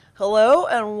Hello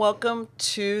and welcome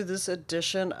to this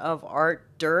edition of Art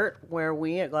Dirt, where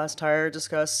we at Glass Tire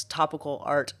discuss topical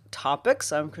art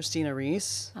topics. I'm Christina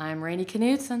Reese. I'm Rainey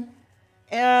Knudsen.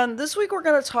 And this week we're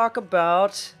going to talk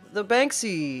about the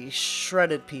Banksy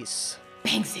shredded piece.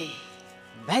 Banksy.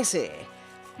 Banksy.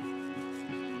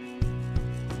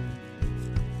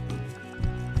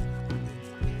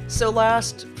 So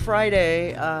last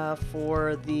Friday,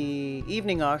 for the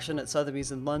evening auction at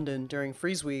Sotheby's in London during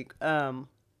Frieze Week,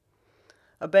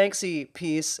 a Banksy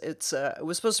piece. It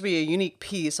was supposed to be a unique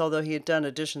piece, although he had done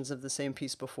editions of the same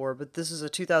piece before. But this is a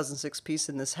 2006 piece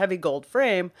in this heavy gold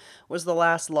frame. Was the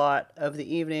last lot of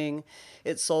the evening.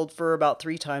 It sold for about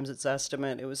 3 times its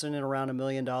estimate. It was in and around $1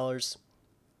 million. It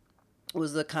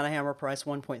was the kind of hammer price,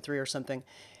 1.3 or something.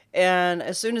 And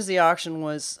as soon as the auction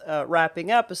was wrapping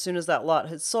up, as soon as that lot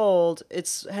had sold,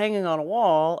 it's hanging on a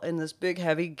wall in this big,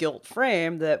 heavy gilt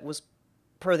frame that was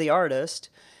per the artist.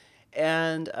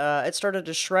 And it started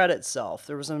to shred itself.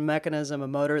 There was a mechanism, a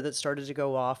motor that started to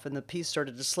go off, and the piece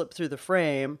started to slip through the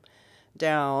frame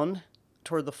down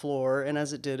toward the floor. And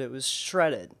as it did, it was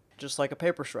shredded, just like a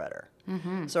paper shredder.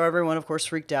 Mm-hmm. So everyone, of course,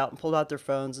 freaked out and pulled out their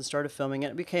phones and started filming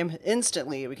it. It became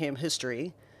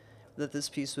history that this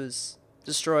piece was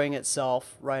destroying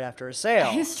itself right after a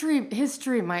sale.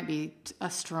 History might be a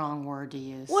strong word to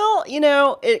use. Well,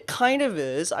 it kind of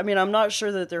is. I mean, I'm not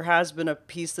sure that there has been a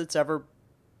piece that's ever,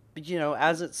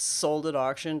 as it's sold at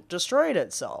auction, destroyed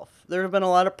itself. There have been a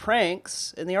lot of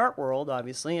pranks in the art world,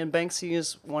 obviously, and Banksy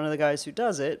is one of the guys who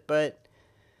does it. But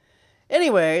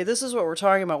anyway, this is what we're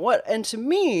talking about. And to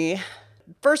me,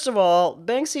 first of all,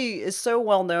 Banksy is so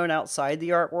well known outside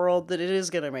the art world that it is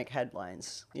going to make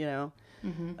headlines,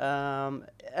 Mm-hmm.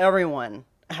 Everyone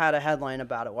had a headline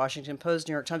about it. Washington Post,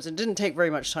 New York Times. It didn't take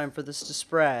very much time for this to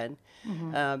spread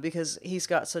because he's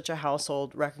got such a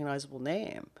household recognizable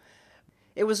name.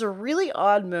 It was a really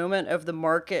odd moment of the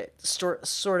market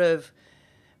sort of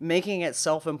making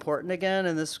itself important again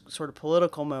in this sort of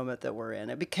political moment that we're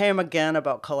in. It became again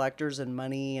about collectors and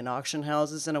money and auction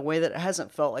houses in a way that it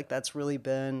hasn't felt like that's really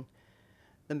been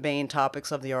the main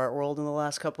topics of the art world in the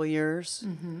last couple of years.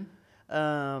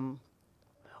 Mm-hmm.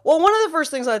 Well, one of the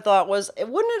first things I thought was, it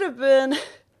would have been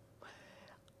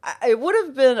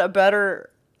a better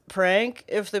prank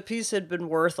if the piece had been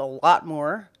worth a lot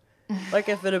more. Like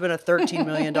if it had been a $13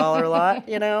 million lot,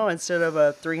 instead of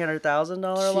a $300,000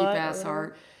 lot. Cheap ass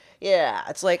art. Yeah,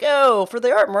 it's like, for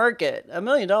the art market, $1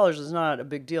 million is not a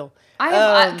big deal.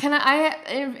 On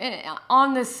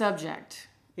this subject.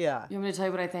 Yeah. You want me to tell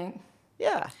you what I think?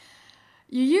 Yeah.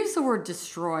 You use the word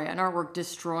destroy, an artwork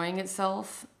destroying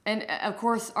itself. And of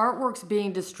course, artworks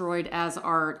being destroyed as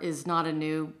art is not a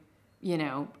new,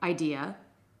 idea.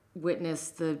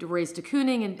 Witness the race to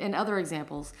Kooning and other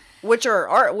examples. Which are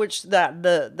art,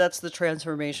 that's the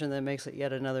transformation that makes it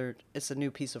it's a new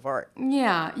piece of art.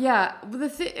 Yeah.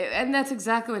 And that's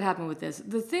exactly what happened with this.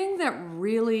 The thing that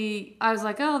really, I was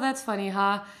like, oh, that's funny,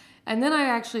 huh? And then I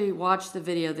actually watched the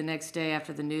video the next day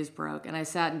after the news broke, and I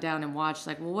sat down and watched,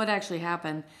 what actually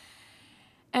happened?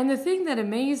 And the thing that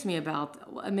amazed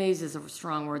is a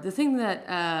strong word, the thing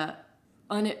that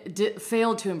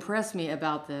failed to impress me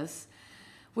about this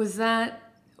was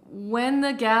that when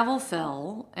the gavel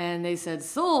fell and they said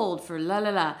sold for la la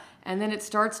la, and then it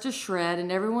starts to shred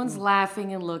and everyone's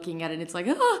laughing and looking at it, and it's like,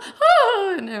 and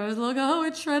everyone's like,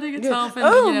 it's shredding itself.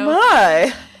 Yeah. And,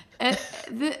 my. And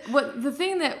the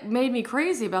thing that made me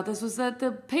crazy about this was that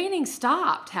the painting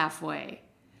stopped halfway.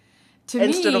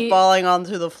 Instead of falling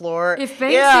onto the floor. If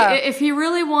Banksy, if he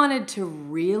really wanted to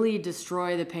really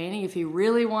destroy the painting, if he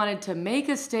really wanted to make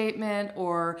a statement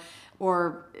or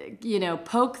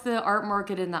poke the art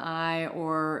market in the eye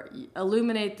or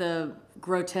illuminate the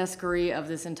grotesquerie of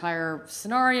this entire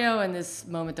scenario and this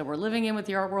moment that we're living in with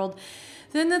the art world,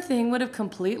 then the thing would have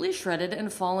completely shredded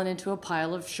and fallen into a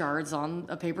pile of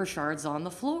paper shards on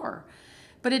the floor.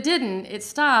 But it didn't. It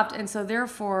stopped, and so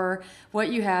therefore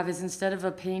what you have is, instead of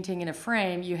a painting in a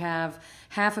frame, you have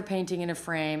half a painting in a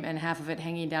frame and half of it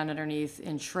hanging down underneath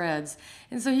in shreds.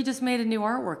 And so he just made a new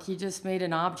artwork. He just made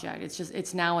an object.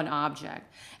 It's now an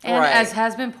object. And as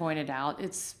has been pointed out,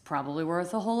 it's probably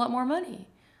worth a whole lot more money.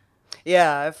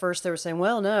 Yeah, at first they were saying,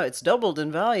 well, no, it's doubled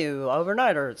in value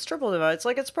overnight, or it's tripled in value. It's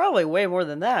like, it's probably way more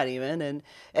than that even. And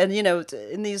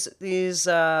in these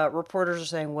reporters are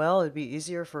saying, well, it'd be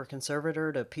easier for a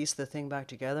conservator to piece the thing back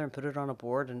together and put it on a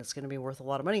board, and it's going to be worth a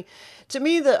lot of money. To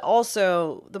me,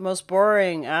 also the most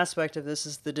boring aspect of this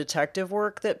is the detective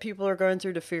work that people are going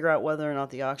through to figure out whether or not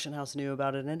the auction house knew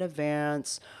about it in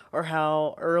advance, or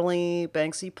how early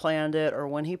Banksy planned it, or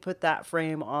when he put that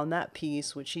frame on that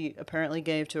piece, which he apparently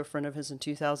gave to a friend of his in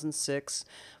 2006.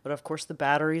 But of course, the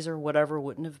batteries or whatever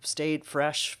wouldn't have stayed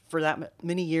fresh for that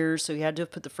many years, so he had to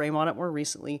have put the frame on it more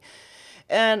recently.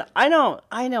 And I don't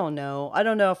know. I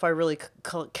don't know if I really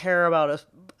care about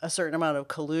a certain amount of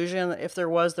collusion. If there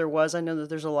was, there was. I know that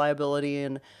there's a liability,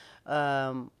 and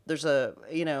there's a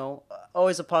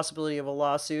always a possibility of a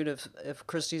lawsuit if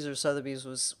Christie's or Sotheby's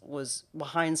was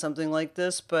behind something like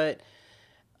this. But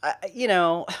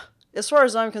as far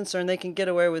as I'm concerned, they can get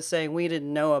away with saying we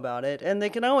didn't know about it, and they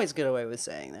can always get away with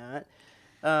saying that.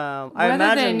 I Whether they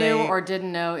imagine knew or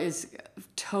didn't know is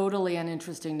totally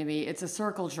uninteresting to me. It's a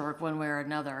circle jerk one way or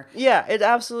another. Yeah, it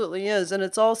absolutely is. And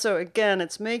it's also, again,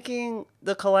 it's making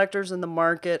the collectors in the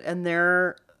market and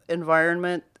their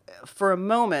environment, for a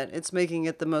moment, it's making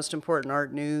it the most important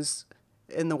art news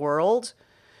in the world.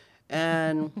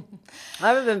 And I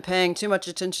haven't been paying too much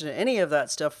attention to any of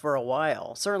that stuff for a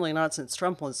while. Certainly not since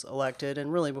Trump was elected,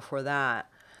 and really before that.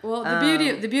 Well,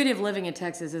 the beauty of living in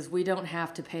Texas is we don't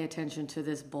have to pay attention to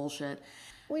this bullshit.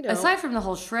 We don't. Aside from the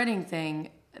whole shredding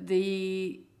thing,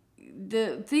 the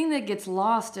thing that gets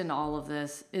lost in all of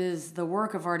this is the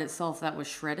work of art itself that was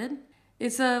shredded.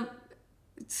 It's a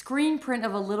screen print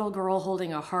of a little girl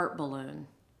holding a heart balloon.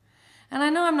 And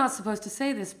I know I'm not supposed to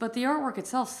say this, but the artwork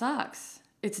itself sucks.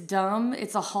 It's dumb.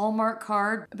 It's a Hallmark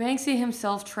card. Banksy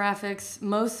himself traffics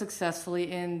most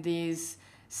successfully in these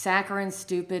saccharine,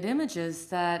 stupid images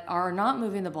that are not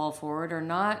moving the ball forward, are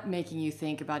not making you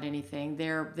think about anything.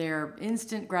 They're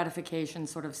instant gratification,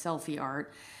 sort of selfie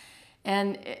art.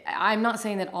 And I'm not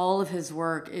saying that all of his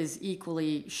work is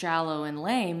equally shallow and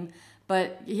lame,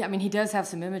 but he does have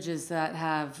some images that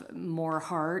have more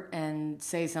heart and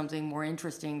say something more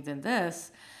interesting than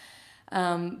this.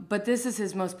 But this is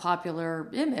his most popular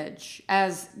image,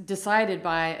 as decided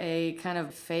by a kind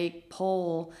of fake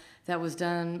poll that was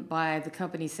done by the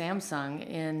company Samsung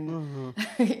in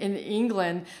in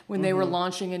England when they were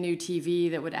launching a new TV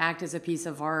that would act as a piece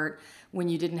of art when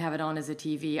you didn't have it on as a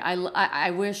TV.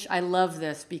 I love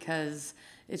this because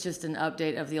it's just an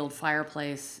update of the old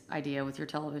fireplace idea with your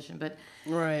television. But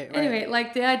Right. anyway,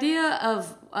 like the idea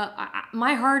of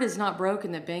my heart is not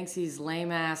broken that Banksy's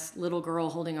lame ass little girl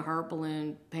holding a heart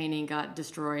balloon painting got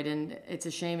destroyed, and it's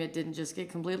a shame it didn't just get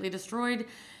completely destroyed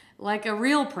like a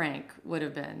real prank would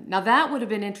have been. Now that would have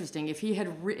been interesting if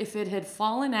if it had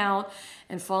fallen out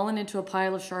and fallen into a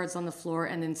pile of shards on the floor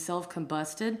and then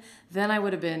self-combusted. Then I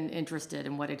would have been interested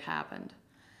in what had happened.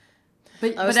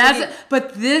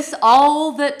 But this,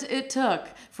 all that it took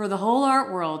for the whole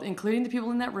art world, including the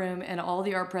people in that room and all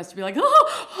the art press, to be like,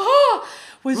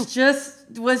 was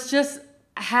just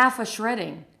half a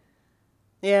shredding.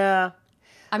 Yeah.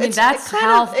 I mean, that's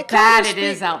how bad it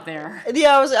is out there.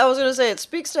 Yeah, I was gonna say, it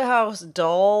speaks to how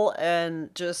dull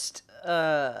and just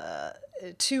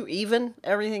too even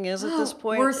everything is at this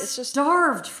point. We're it's just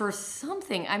starved for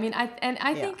something. I mean, I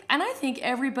think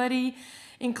everybody,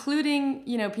 including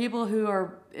people who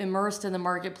are immersed in the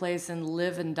marketplace and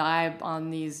live and die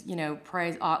on these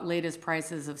latest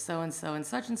prices of so and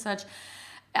such and such.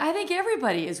 I think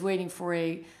everybody is waiting for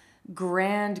a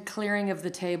grand clearing of the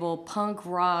table, punk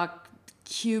rock,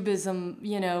 cubism,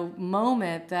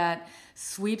 moment that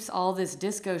sweeps all this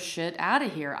disco shit out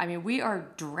of here. I mean, we are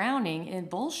drowning in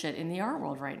bullshit in the art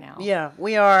world right now. Yeah,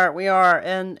 we are.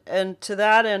 And to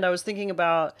that end, I was thinking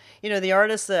about, the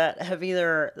artists that have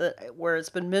where it's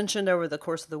been mentioned over the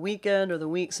course of the weekend or the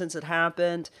week since it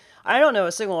happened. I don't know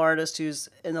a single artist who's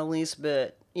in the least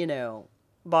bit,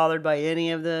 bothered by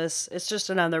any of this. It's just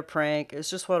another prank. It's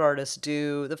just what artists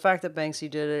do. The fact that Banksy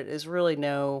did it is really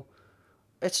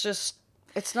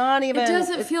it's not even. It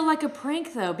doesn't feel like a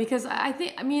prank though, because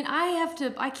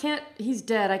he's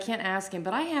dead, I can't ask him,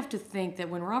 but I have to think that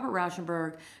when Robert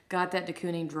Rauschenberg got that de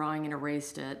Kooning drawing and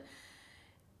erased it,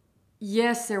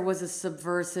 yes, there was a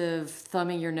subversive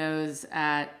thumbing your nose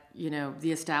at,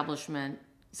 the establishment,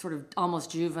 sort of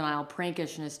almost juvenile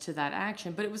prankishness to that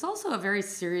action, but it was also a very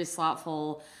serious,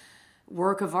 thoughtful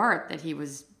work of art that he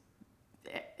was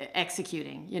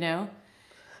executing,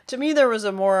 To me, there was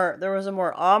a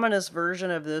more ominous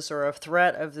version of this, or a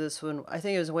threat of this, when I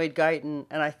think it was Wade Guyton,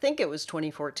 and I think it was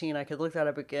 2014. I could look that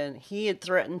up again. He had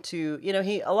threatened to,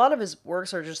 a lot of his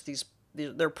works are just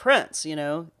they're prints,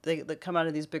 they come out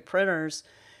of these big printers.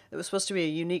 It was supposed to be a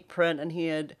unique print, and he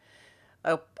had,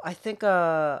 I think,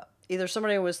 either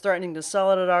somebody was threatening to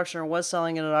sell it at auction or was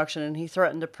selling it at auction, and he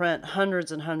threatened to print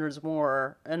hundreds and hundreds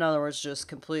more. In other words, just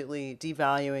completely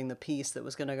devaluing the piece that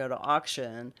was going to go to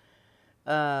auction.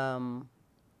 And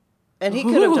he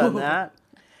could have done that.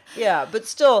 Yeah, but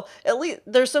still, at least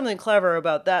there's something clever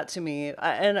about that to me.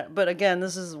 But again,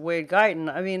 this is Wade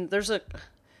Guyton. I mean, there's a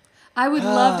I would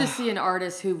love to see an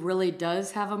artist who really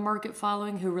does have a market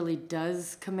following, who really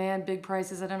does command big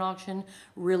prices at an auction,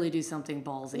 really do something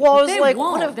ballsy. well, I But was they like,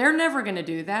 won't. They're never going to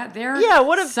do that. They're yeah,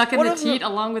 sucking what the if teat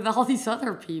along with all these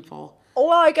other people.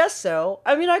 well, I guess so.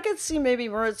 I mean, I could see maybe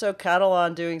Maurizio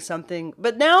Catalan doing something,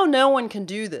 but now no one can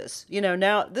do this.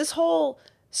 Now this whole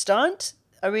stunt,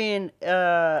 I mean, Oh, it there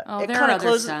are kind of other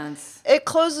closes stunts. it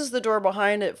closes the door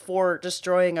behind it for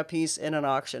destroying a piece in an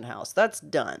auction house. That's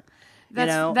done. You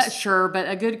know, That's sure, but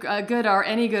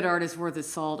any good artist worth his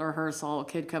salt or her salt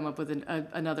could come up with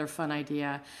another fun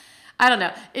idea. I don't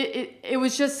know. It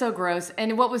was just so gross.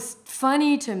 And what was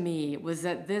funny to me was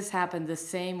that this happened the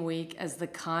same week as the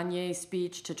Kanye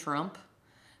speech to Trump,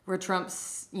 where Trump,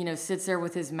 sits there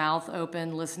with his mouth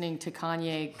open, listening to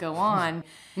Kanye go on.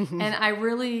 And I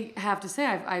really have to say,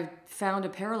 I found a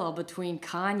parallel between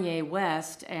Kanye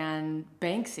West and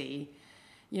Banksy.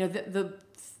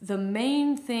 The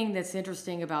main thing that's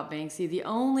interesting about Banksy, the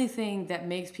only thing that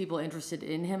makes people interested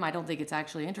in him, I don't think it's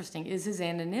actually interesting, is his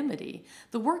anonymity.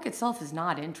 The work itself is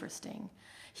not interesting.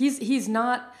 He's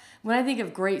not. When I think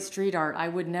of great street art, I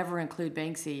would never include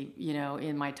Banksy,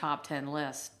 in my top 10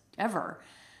 list ever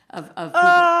of people.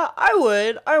 I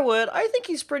would. I think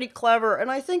he's pretty clever,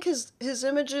 and I think his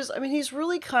images. I mean, he's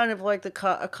really kind of like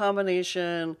a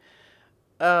combination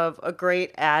of a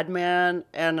great ad man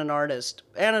and an artist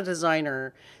and a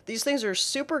designer. These things are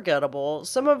super gettable.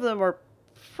 Some of them are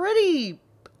pretty.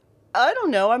 I don't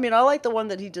know. I mean, I like the one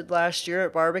that he did last year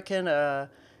at Barbican.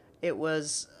 It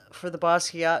was for the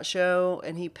Basquiat show,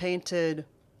 and he painted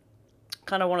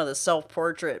kind of one of the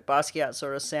self-portrait Basquiat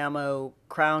sort of Samo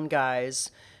crown guys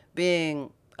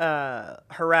being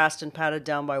harassed and patted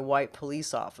down by white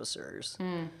police officers.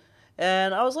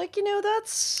 And I was like,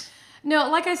 that's No,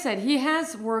 like I said, he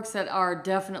has works that are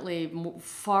definitely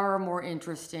far more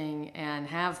interesting and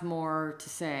have more to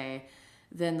say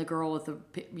than the girl with the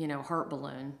heart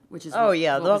balloon, which is oh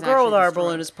yeah, what the was girl with actually our destroyed.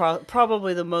 balloon is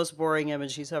probably the most boring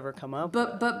image he's ever come up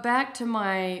with. But back to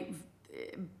my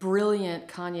brilliant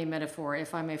Kanye metaphor,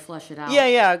 if I may flesh it out.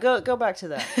 Yeah, go back to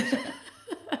that for a second.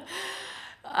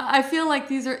 I feel like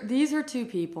these are two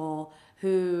people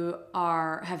who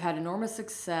have had enormous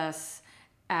success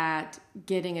at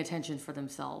getting attention for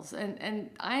themselves. And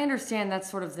I understand that's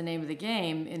sort of the name of the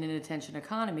game in an attention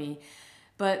economy,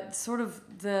 but sort of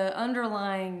the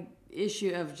underlying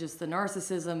issue of just the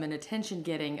narcissism and attention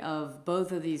getting of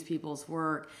both of these people's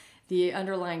work, the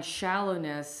underlying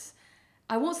shallowness.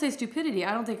 I won't say stupidity.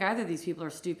 I don't think either of these people are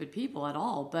stupid people at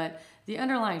all, but the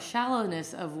underlying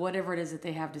shallowness of whatever it is that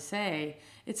they have to say,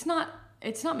 it's not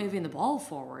moving the ball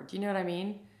forward. Do you know what I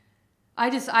mean?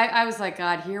 I was like,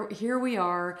 God, here we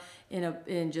are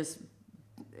in just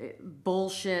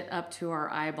bullshit up to our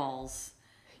eyeballs.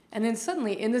 And then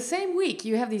suddenly in the same week,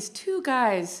 you have these two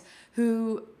guys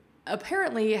who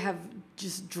apparently have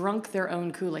just drunk their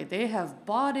own Kool-Aid. They have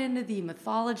bought into the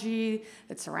mythology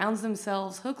that surrounds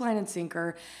themselves, hook, line, and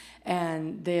sinker,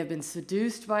 and they have been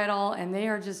seduced by it all, and they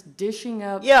are just dishing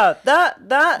up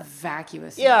that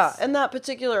vacuousness. Yeah, and that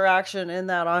particular action in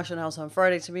that auction house on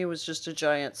Friday to me was just a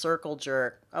giant circle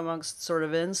jerk amongst sort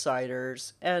of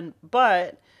insiders.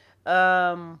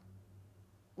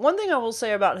 One thing I will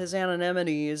say about his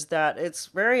anonymity is that it's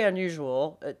very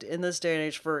unusual in this day and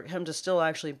age for him to still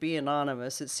actually be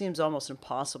anonymous. It seems almost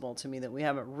impossible to me that we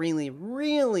haven't really,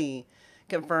 really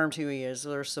confirmed who he is.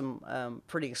 There's some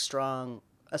pretty strong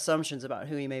assumptions about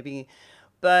who he may be.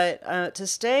 But to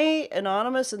stay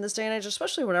anonymous in this day and age,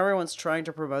 especially when everyone's trying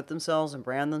to promote themselves and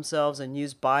brand themselves and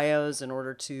use bios in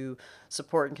order to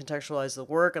support and contextualize the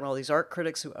work, and all these art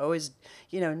critics who always,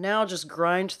 now just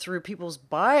grind through people's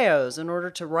bios in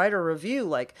order to write a review,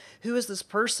 like, who is this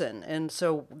person? And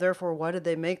so, therefore, why did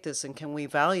they make this, and can we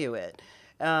value it?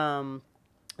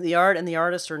 The art and the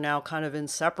artist are now kind of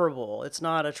inseparable. It's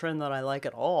not a trend that I like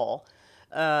at all.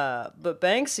 But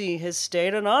Banksy has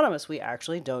stayed anonymous. We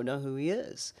actually don't know who he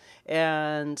is.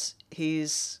 And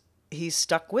he's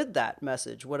stuck with that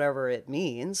message, whatever it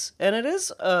means. And it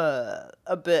is a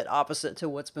bit opposite to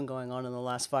what's been going on in the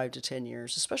last 5 to 10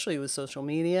 years, especially with social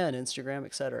media and Instagram,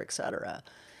 et cetera, et cetera.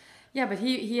 Yeah, but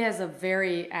he has a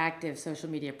very active social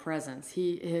media presence.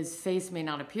 His face may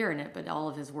not appear in it, but all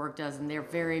of his work does, and they're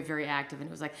very, very active. And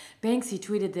it was like, Banksy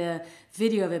tweeted the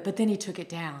video of it, but then he took it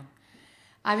down.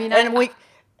 I mean,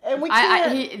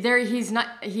 he's not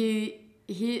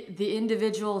the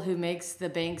individual who makes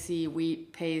the Banksy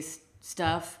wheat paste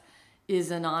stuff is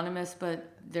anonymous,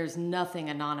 but there's nothing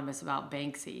anonymous about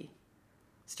Banksy.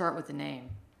 Start with the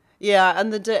name. Yeah,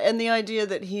 and the idea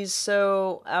that he's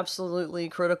so absolutely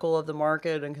critical of the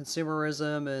market and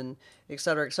consumerism and et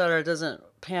cetera, doesn't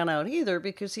pan out either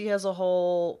because he has a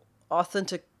whole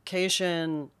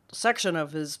authentication section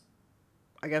of his,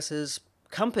 I guess, his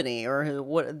company or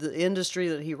what the industry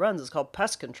that he runs is called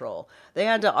pest control. They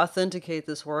had to authenticate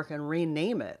this work and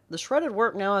rename it. The shredded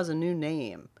work now has a new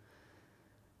name.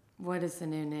 What is the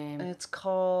new name? It's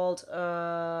called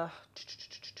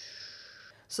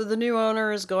so the new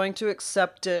owner is going to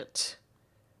accept it.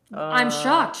 I'm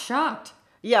shocked.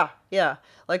 Yeah, yeah.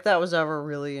 Like that was ever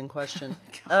really in question.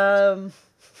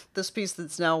 This piece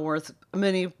that's now worth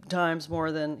many times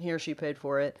more than he or she paid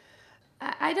for it.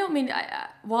 I don't mean,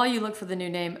 while you look for the new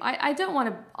name, I don't want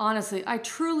to, honestly, I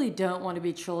truly don't want to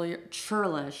be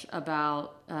churlish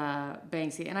about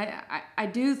Banksy. And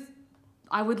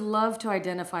I would love to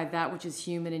identify that which is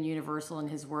human and universal in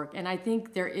his work. And I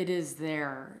think it is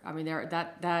there. I mean,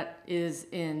 that is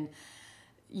in,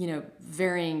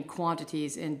 varying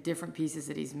quantities in different pieces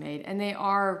that he's made. And they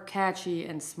are catchy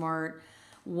and smart,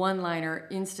 one-liner,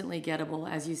 instantly gettable,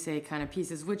 as you say, kind of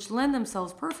pieces, which lend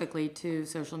themselves perfectly to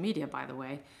social media, by the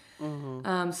way.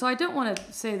 Mm-hmm. So I don't want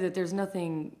to say that there's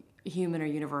nothing human or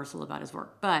universal about his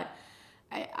work, but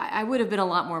I would have been a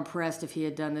lot more impressed if he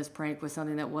had done this prank with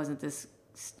something that wasn't this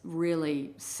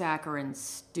really saccharine,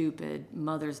 stupid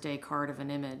Mother's Day card of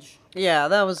an image. Yeah,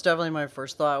 that was definitely my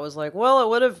first thought. It was like, well, it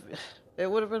would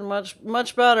have been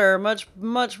much better,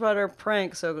 much better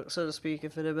prank, so to speak,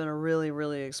 if it had been a really,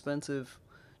 really expensive,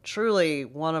 truly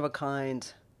one of a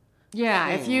kind. Yeah,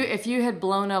 if you had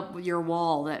blown up your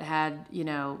wall that had,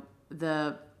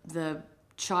 the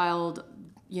child,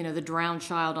 the drowned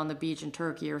child on the beach in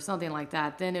Turkey or something like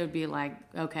that, then it would be like,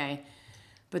 okay.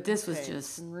 But this was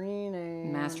just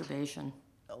masturbation.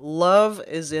 Love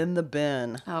is in the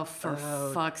bin. Oh, for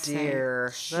fuck's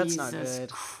dear. sake. That's not Jesus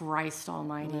good. Christ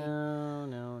almighty.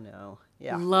 No.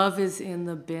 Yeah. Love is in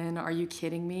the bin. Are you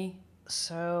kidding me?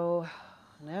 So,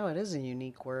 now it is a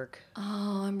unique work.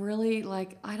 Oh, I'm really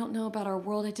I don't know about our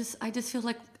world. I just feel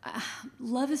like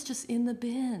love is just in the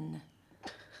bin.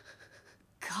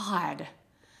 God.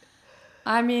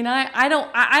 I mean,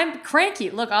 I'm cranky.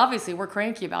 Look, obviously we're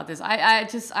cranky about this. I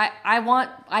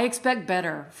expect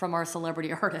better from our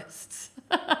celebrity artists.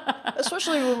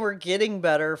 Especially when we're getting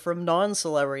better from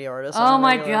non-celebrity artists. Oh on a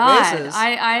my regular God. basis.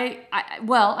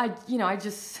 I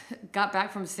just got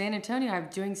back from San Antonio. I'm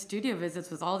doing studio visits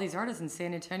with all these artists in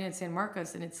San Antonio and San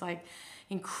Marcos, and it's like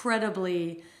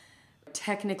incredibly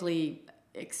technically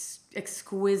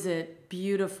exquisite,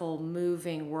 beautiful,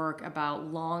 moving work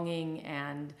about longing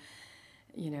and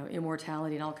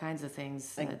immortality and all kinds of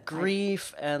things. And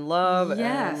grief and love.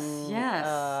 Yes. Yes.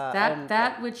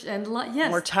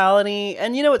 Mortality.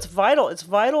 And it's vital. It's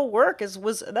vital work.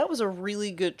 That was a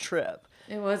really good trip.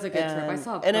 It was a good trip. I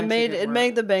saw a bunch and of good it work.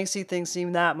 made the Banksy thing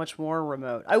seem that much more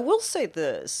remote. I will say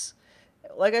this.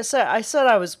 Like I said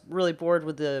I was really bored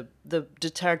with the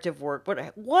detective work,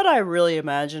 but what I really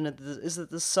imagine is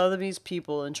that the Sotheby's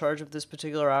people in charge of this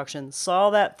particular auction saw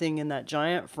that thing in that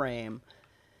giant frame,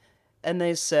 and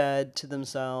they said to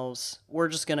themselves, we're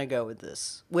just going to go with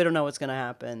this. We don't know what's going to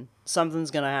happen. Something's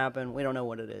going to happen. We don't know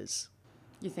what it is.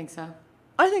 You think so?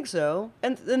 I think so.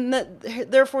 And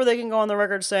therefore they can go on the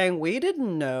record saying, we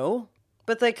didn't know,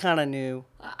 but they kind of knew.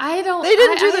 They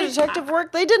didn't do the detective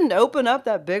work. They didn't open up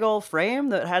that big old frame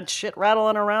that had shit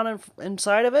rattling around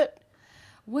inside of it.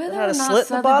 Whether or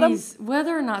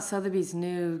not Sotheby's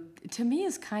knew, to me,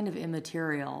 is kind of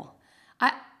immaterial.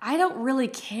 I don't really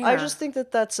care. I just think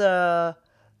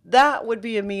that would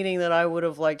be a meeting that I would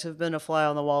have liked to have been a fly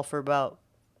on the wall for about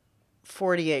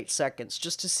 48 seconds,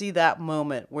 just to see that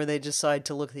moment where they decide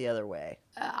to look the other way.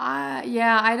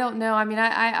 I don't know. I mean,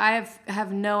 I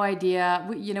have no idea.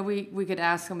 We could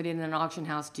ask somebody in an auction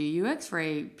house, do you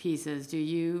x-ray pieces? Do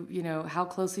you, how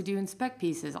closely do you inspect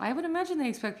pieces? I would imagine they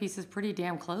inspect pieces pretty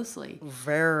damn closely.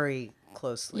 Very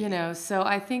closely. So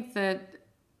I think that,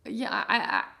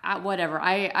 yeah, I whatever.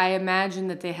 I imagine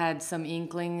that they had some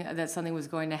inkling that something was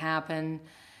going to happen,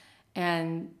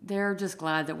 and they're just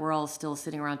glad that we're all still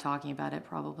sitting around talking about it,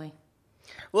 probably.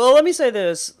 Well, let me say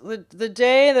this. The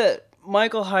day that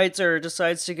Michael Heitzer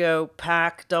decides to go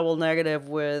pack double negative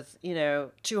with,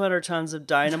 200 tons of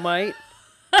dynamite,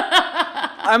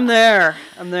 I'm there.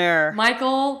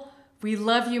 Michael, we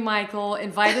love you, Michael.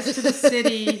 Invite us to the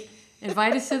city.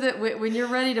 Invite us to when you're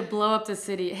ready to blow up the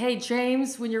city. Hey,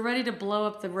 James, when you're ready to blow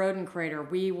up the rodent crater,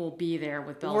 we will be there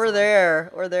with bells on. We're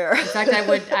there. In fact,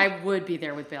 I would be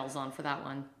there with bells on for that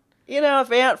one.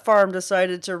 If Ant Farm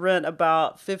decided to rent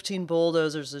about 15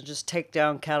 bulldozers and just take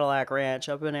down Cadillac Ranch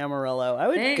up in Amarillo, I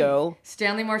would Hey, go.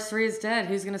 Stanley Marsh 3 is dead.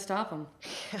 Who's going to stop him?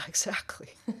 Yeah, exactly.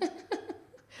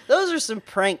 Those are some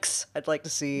pranks I'd like to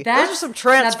see. Those are some Now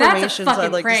transformations that's a I'd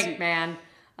fucking like prank, to see. man.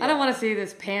 I don't want to see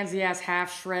this pansy ass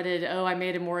half shredded. Oh, I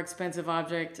made a more expensive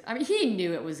object. I mean, he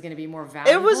knew it was going to be more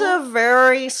valuable. It was a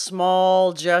very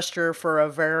small gesture for a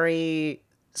very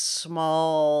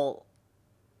small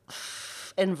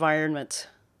environment.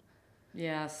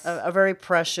 Yes. A very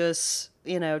precious,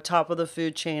 top of the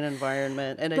food chain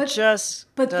environment. And it just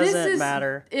this doesn't is,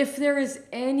 matter. If there is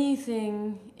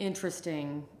anything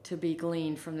interesting to be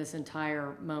gleaned from this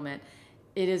entire moment,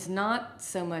 it is not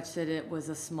so much that it was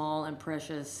a small and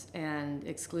precious and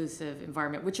exclusive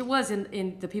environment, which it was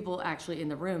in the people actually in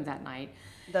the room that night.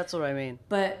 That's what I mean.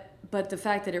 But the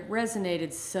fact that it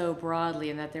resonated so broadly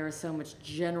and that there is so much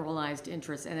generalized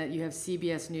interest and that you have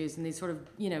CBS News and these sort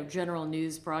of, general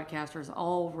news broadcasters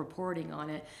all reporting on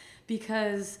it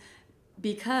because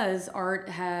art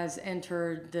has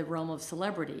entered the realm of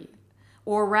celebrity.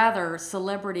 Or rather,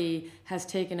 celebrity has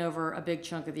taken over a big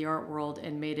chunk of the art world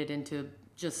and made it into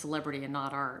just celebrity and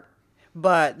not art.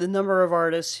 But the number of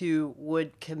artists who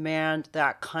would command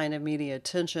that kind of media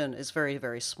attention is very,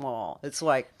 very small. It's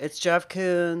Jeff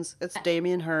Koons, it's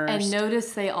Damien Hirst. And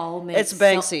notice they all make it's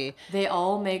Banksy. They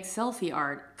all make selfie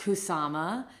art.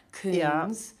 Kusama,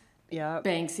 Koons, Yeah.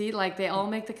 Banksy, like they all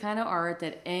make the kind of art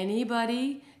that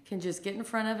anybody can just get in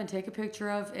front of and take a picture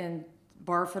of and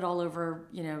barf it all over,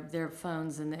 their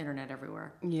phones and the internet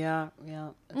everywhere. Yeah.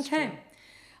 Okay. True.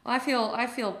 I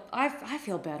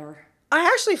feel better. I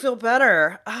actually feel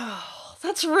better. Oh,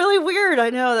 that's really weird. I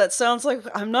know that sounds like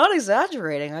I'm not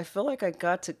exaggerating. I feel like I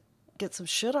got to get some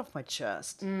shit off my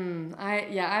chest.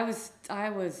 I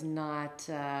was not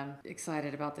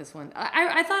excited about this one.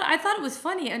 I thought it was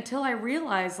funny until I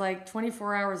realized, like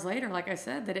 24 hours later, like I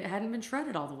said, that it hadn't been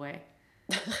shredded all the way.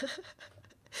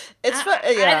 It's fun,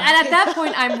 yeah. And at that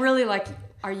point, I'm really like,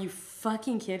 are you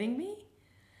fucking kidding me?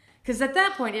 Because at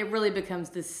that point, it really becomes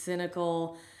this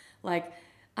cynical, like,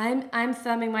 I'm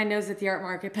thumbing my nose at the art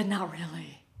market, but not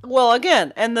really. Well,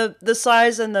 again, and the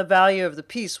size and the value of the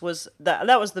piece was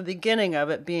that was the beginning of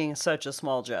it being such a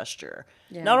small gesture.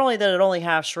 Yeah. Not only that it only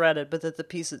half shredded, but that the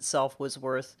piece itself was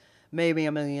worth maybe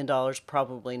 $1 million,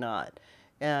 probably not.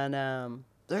 And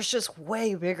there's just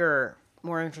way bigger,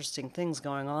 more interesting things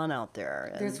going on out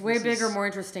there. There's way bigger, more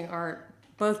interesting art.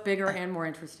 Both bigger and more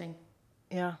interesting.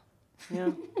 Yeah.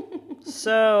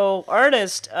 So,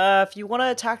 artist, if you want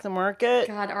to attack the market...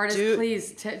 God, artist,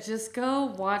 please, just go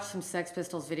watch some Sex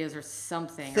Pistols videos or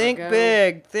something. Think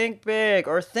big,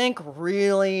 or think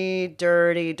really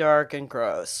dirty, dark, and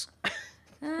gross.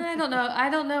 I don't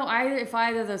know if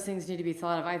either of those things need to be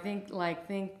thought of. I think,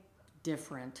 think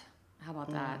different. How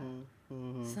about that?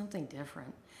 Something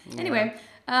different. Yeah. Anyway,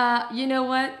 you know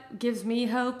what gives me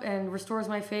hope and restores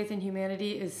my faith in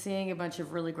humanity is seeing a bunch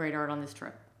of really great art on this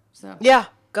trip. So yeah,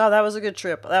 God, that was a good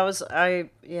trip. I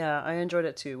enjoyed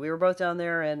it too. We were both down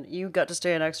there, and you got to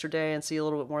stay an extra day and see a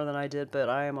little bit more than I did. But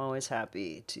I am always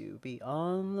happy to be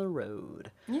on the road.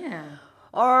 Yeah.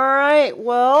 All right.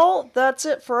 Well, that's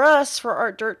it for us for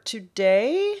Art Dirt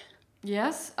today.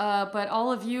 Yes, but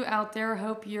all of you out there,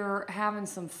 hope you're having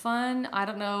some fun. I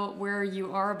don't know where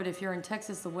you are, but if you're in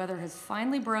Texas, the weather has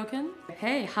finally broken.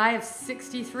 Hey, high of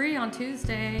 63 on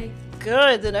Tuesday.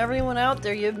 Good. Then everyone out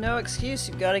there, you have no excuse.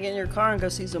 You've got to get in your car and go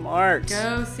see some art.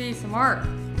 Go see some art.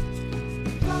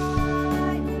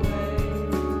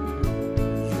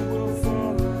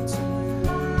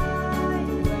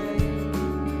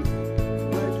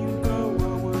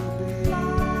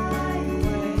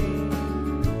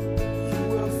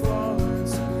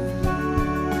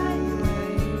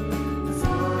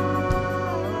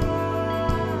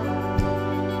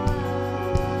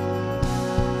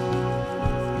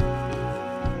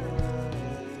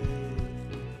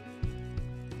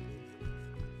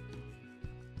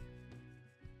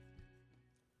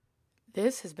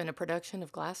 This has been a production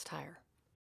of Glass Tire.